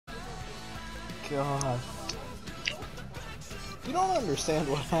God. You don't understand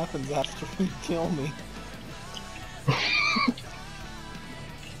what happens after you kill me.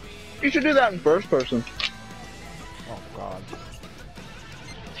 You should do that in first person. Oh God.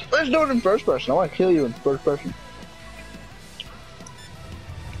 Let's do it in first person. I want to kill you in first person.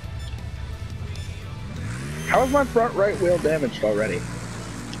 How is my front right wheel damaged already?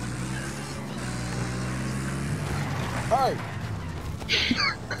 Alright.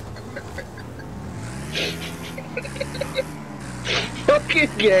 Fucking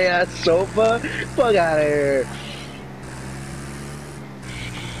gay ass sofa. Fuck out of here.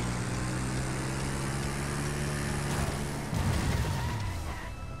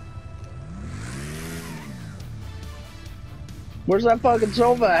 Where's that fucking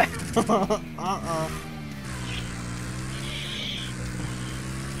sofa at?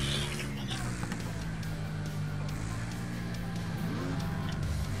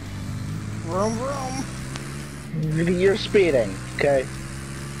 Vroom vroom. You're speeding, okay?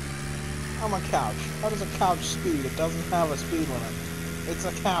 I'm a couch. How does a couch speed? It doesn't have a speed limit. It's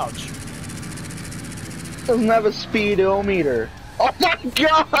a couch. Doesn't have a speedometer. Oh my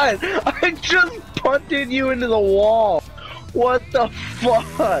god! I just punted you into the wall. What the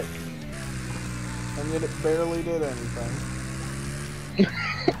fuck? And yet it barely did anything.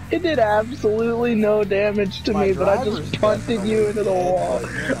 It did absolutely no damage to me, but I just punted you into the wall.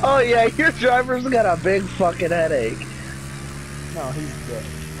 Yeah. Oh yeah, your driver's got a big fucking headache. No, he's dead.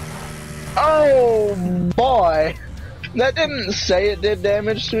 Oh boy! That didn't say it did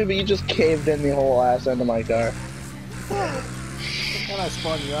damage to me, but you just caved in the whole ass end of my car. And I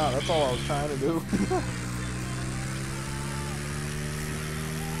spun you out, that's all I was trying to do.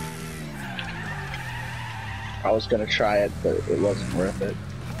 I was gonna try it, but it wasn't worth it.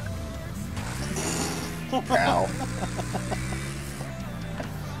 Ow.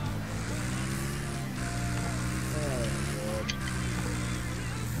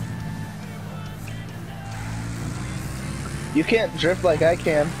 You can't drift like I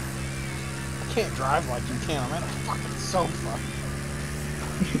can. I can't drive like you can, I'm in a fucking sofa.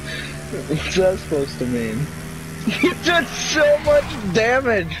 What's that supposed to mean? You did so much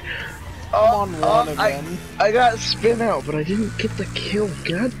damage! I'm on one again. I got spin out, but I didn't get the kill.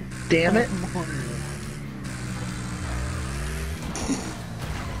 God damn it.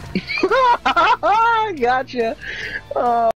 Gotcha.